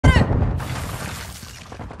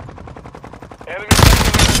Enemy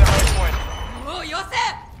taking over the hardpoint. もうよせ。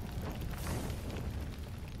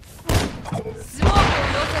スモークを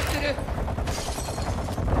要請する。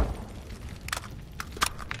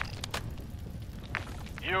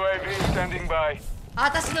UAV standing by.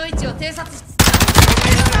 私の位置を偵察し。The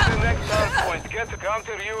next hardpoint. Get to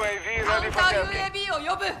counter UAV カウ ready ン for ター testing. UAV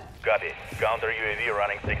を呼ぶ。 Copy. Counter UAV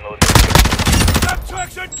running signals.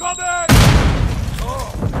 Subtraction coming!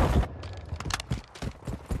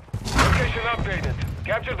 Location updated.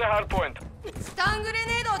 Capture the hardpoint. スタングレ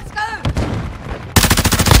ネードを使う。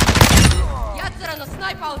奴らのス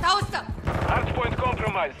ナイパーを倒した。 Hardpoint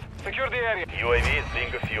compromised. Secure the area. UAV is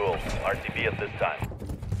being refueled. RTB at this time.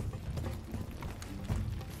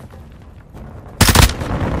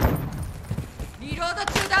 リロード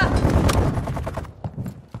中だ。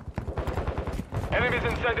 Enemies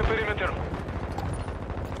inside the perimeter.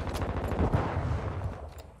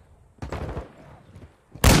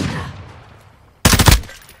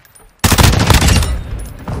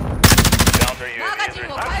 Counter UAV is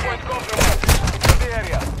ready. Hardpoint compromised. Secure the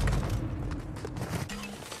area.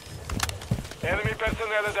 Enemy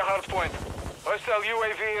personnel at the hardpoint. Hostile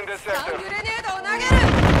UAV in the スタン sector. グレネードを投げる。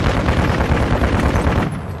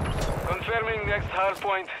 Confirming next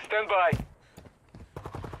hardpoint. Stand by.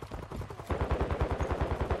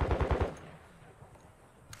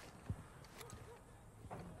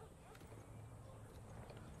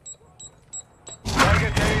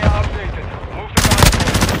 Target area updated. Move to the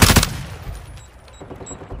hardpoint.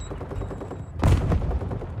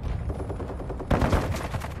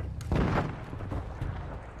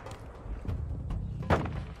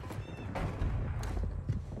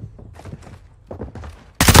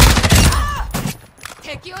 Ah!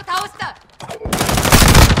 敵を倒した。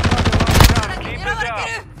 Keep it 狙われて down.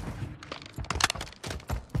 る。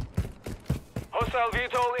 Hostile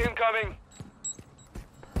VTOL incoming.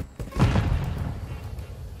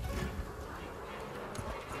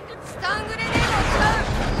 スタングレネードを使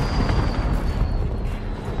う。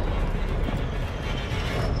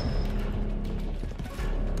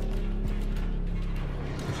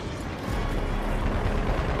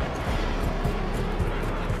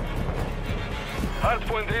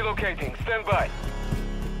 Hardpoint relocating. Stand by.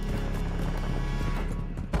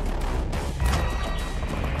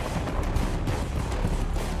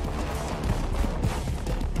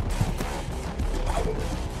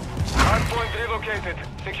 Hardpoint relocated.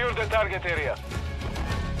 Secure the target area.